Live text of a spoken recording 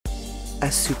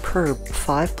a superb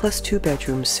 5+2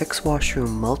 bedroom 6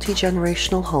 washroom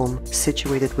multi-generational home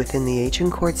situated within the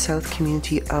Agincourt South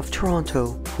community of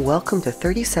Toronto. Welcome to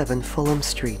 37 Fulham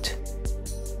Street.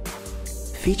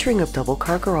 Featuring a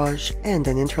double-car garage and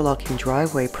an interlocking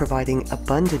driveway providing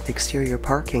abundant exterior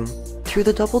parking, through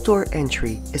the double-door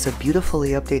entry is a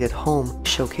beautifully updated home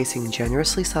showcasing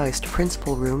generously sized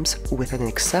principal rooms with an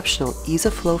exceptional ease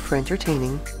of flow for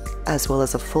entertaining, as well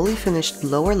as a fully finished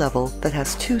lower level that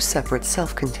has 2 separate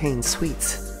self-contained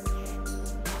suites.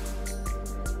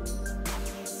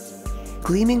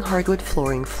 Gleaming hardwood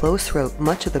flooring flows throughout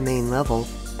much of the main level,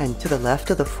 and to the left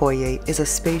of the foyer is a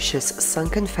spacious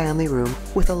sunken family room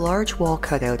with a large wall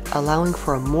cutout allowing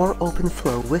for a more open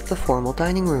flow with the formal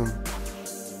dining room.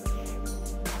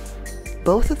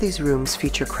 Both of these rooms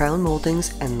feature crown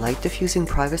moldings and light-diffusing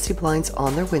privacy blinds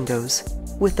on their windows,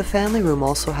 with the family room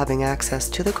also having access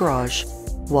to the garage,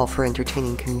 while for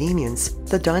entertaining convenience,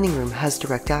 the dining room has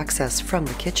direct access from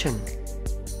the kitchen.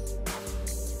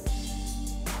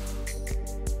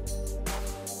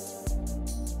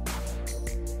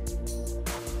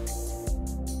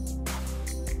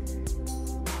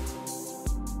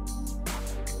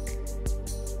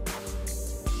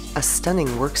 A stunning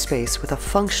workspace with a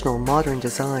functional modern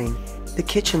design, the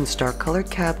kitchen's dark-colored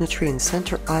cabinetry and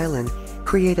center island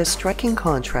create a striking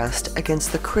contrast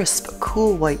against the crisp,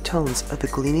 cool white tones of the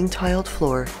gleaming tiled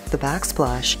floor, the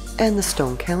backsplash, and the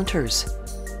stone counters.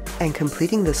 And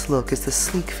completing this look is the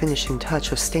sleek finishing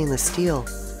touch of stainless steel,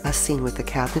 as seen with the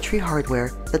cabinetry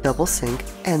hardware, the double sink,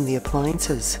 and the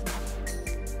appliances.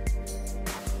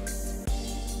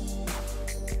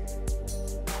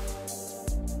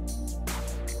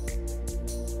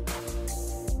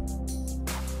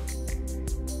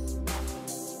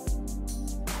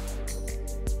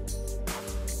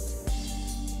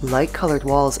 Light-colored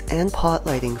walls and pot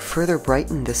lighting further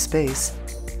brighten this space,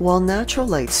 while natural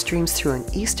light streams through an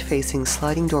east-facing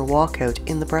sliding door walkout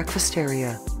in the breakfast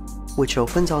area, which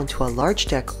opens onto a large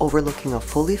deck overlooking a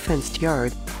fully fenced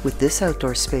yard, with this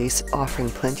outdoor space offering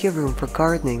plenty of room for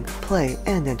gardening, play,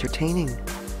 and entertaining.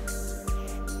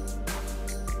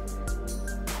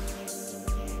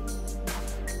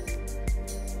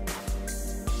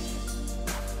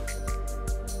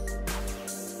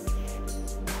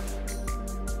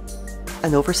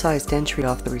 An oversized entry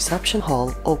off the reception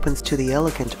hall opens to the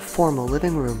elegant, formal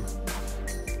living room.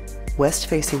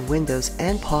 West-facing windows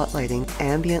and pot lighting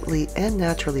ambiently and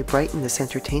naturally brighten this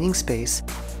entertaining space,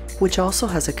 which also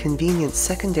has a convenient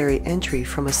secondary entry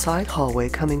from a side hallway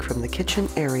coming from the kitchen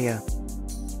area.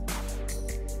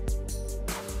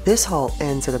 This hall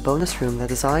ends at a bonus room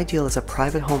that is ideal as a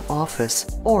private home office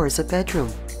or as a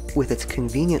bedroom, with its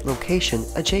convenient location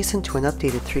adjacent to an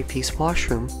updated 3-piece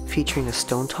washroom featuring a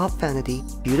stone-top vanity,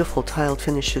 beautiful tiled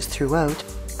finishes throughout,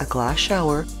 a glass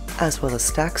shower, as well as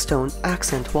stacked stone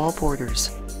accent wall borders.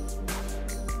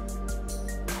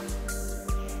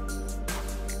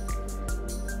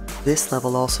 This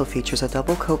level also features a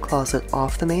double coat closet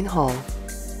off the main hall,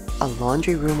 a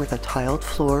laundry room with a tiled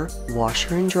floor,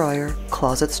 washer and dryer,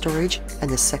 closet storage,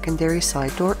 and a secondary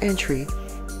side door entry,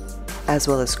 as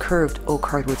well as curved oak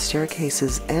hardwood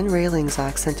staircases and railings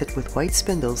accented with white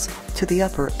spindles to the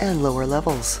upper and lower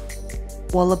levels.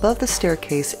 While above the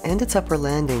staircase and its upper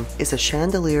landing is a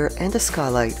chandelier and a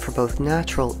skylight for both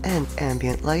natural and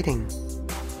ambient lighting.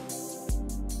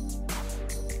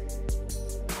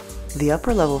 The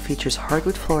upper level features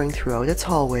hardwood flooring throughout its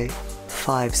hallway,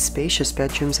 5 spacious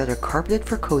bedrooms that are carpeted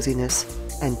for coziness,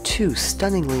 and 2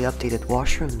 stunningly updated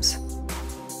washrooms.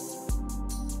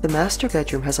 The master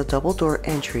bedroom has a double-door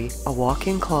entry, a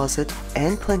walk-in closet,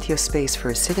 and plenty of space for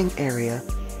a sitting area,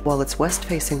 while its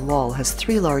west-facing wall has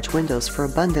 3 large windows for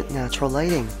abundant natural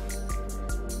lighting.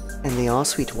 And the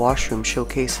ensuite washroom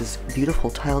showcases beautiful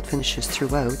tiled finishes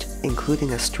throughout,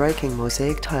 including a striking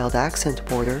mosaic tiled accent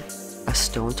border, a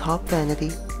stone-top vanity,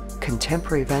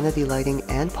 contemporary vanity lighting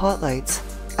and pot lights,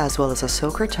 as well as a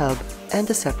soaker tub and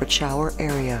a separate shower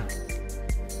area.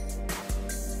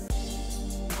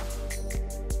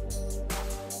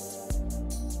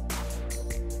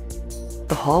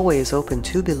 The hallway is open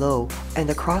to below, and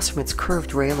across from its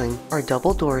curved railing are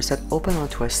double doors that open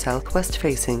onto a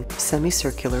southwest-facing,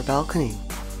 semicircular balcony.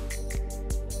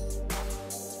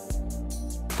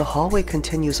 The hallway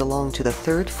continues along to the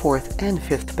 3rd, 4th, and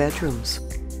 5th bedrooms,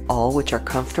 all which are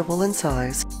comfortable in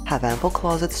size, have ample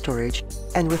closet storage,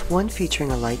 and with one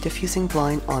featuring a light-diffusing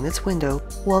blind on its window,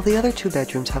 while the other 2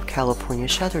 bedrooms have California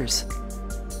shutters.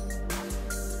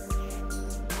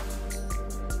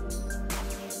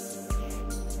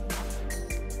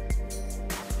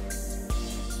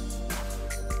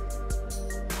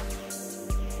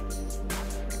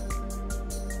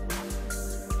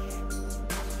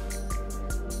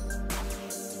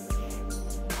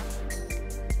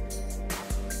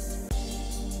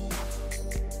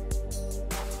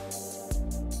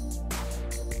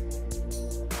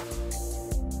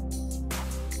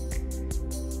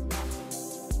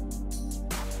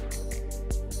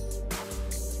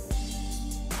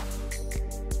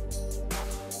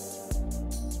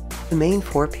 The main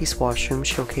 4-piece washroom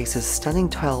showcases stunning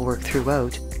tile work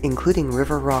throughout, including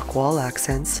river rock wall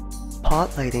accents,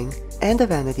 pot lighting, and a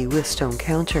vanity with stone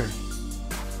counter.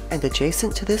 And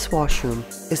adjacent to this washroom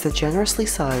is the generously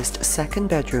sized second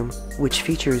bedroom, which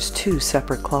features 2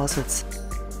 separate closets.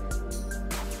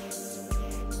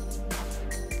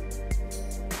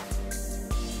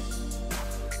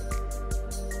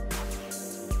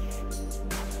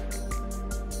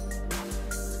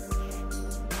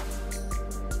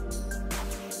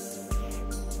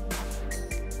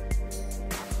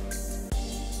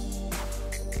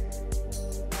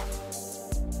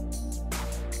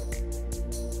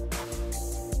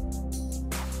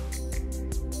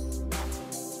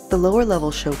 The lower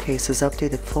level showcases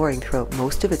updated flooring throughout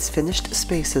most of its finished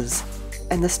spaces,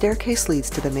 and the staircase leads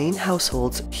to the main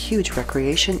household's huge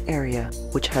recreation area,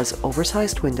 which has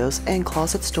oversized windows and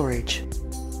closet storage.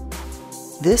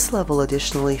 This level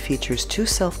additionally features 2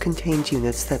 self-contained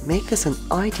units that make this an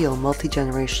ideal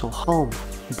multi-generational home,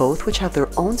 both which have their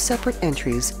own separate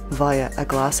entries via a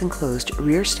glass-enclosed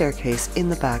rear staircase in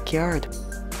the backyard.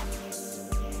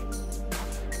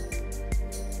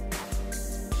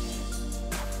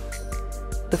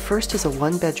 The first is a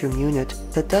 1-bedroom unit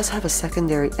that does have a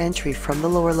secondary entry from the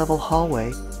lower level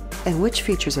hallway, and which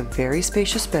features a very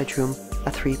spacious bedroom,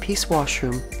 a 3-piece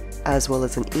washroom, as well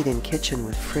as an eat-in kitchen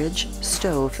with fridge,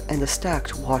 stove, and a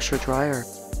stacked washer-dryer.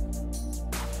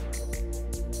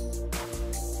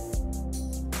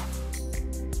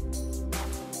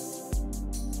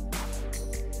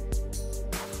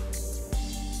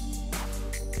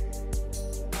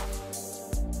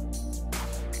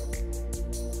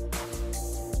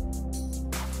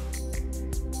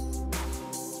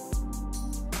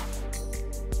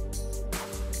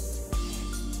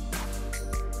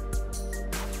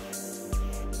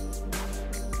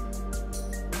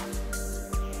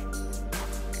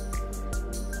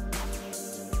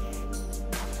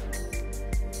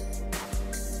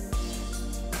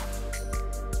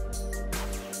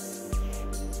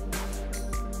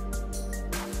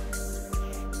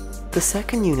 The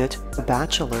second unit, a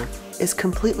bachelor, is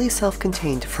completely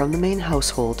self-contained from the main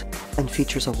household and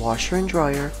features a washer and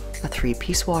dryer, a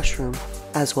 3-piece washroom,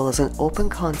 as well as an open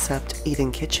concept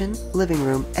eat-in kitchen, living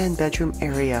room, and bedroom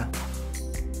area.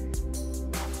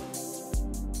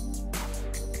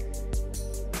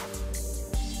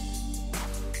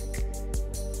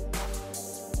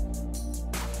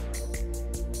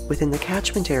 Within the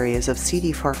catchment areas of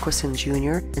C.D. Farquharson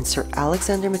Jr. and Sir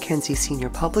Alexander Mackenzie Senior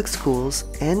Public Schools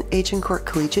and Agincourt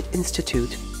Collegiate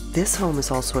Institute, this home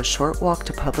is also a short walk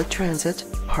to public transit,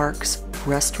 parks,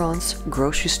 restaurants,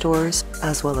 grocery stores,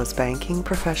 as well as banking,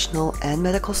 professional, and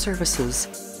medical services,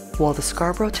 while the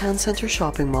Scarborough Town Centre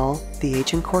Shopping Mall, the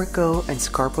Agincourt Go and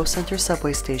Scarborough Centre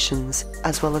subway stations,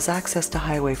 as well as access to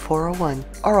Highway 401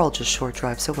 are all just short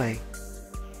drives away.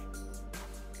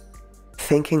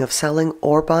 Thinking of selling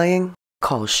or buying?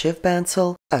 Call Shiv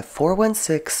Bansal at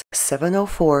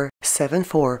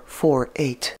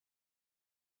 416-704-7448.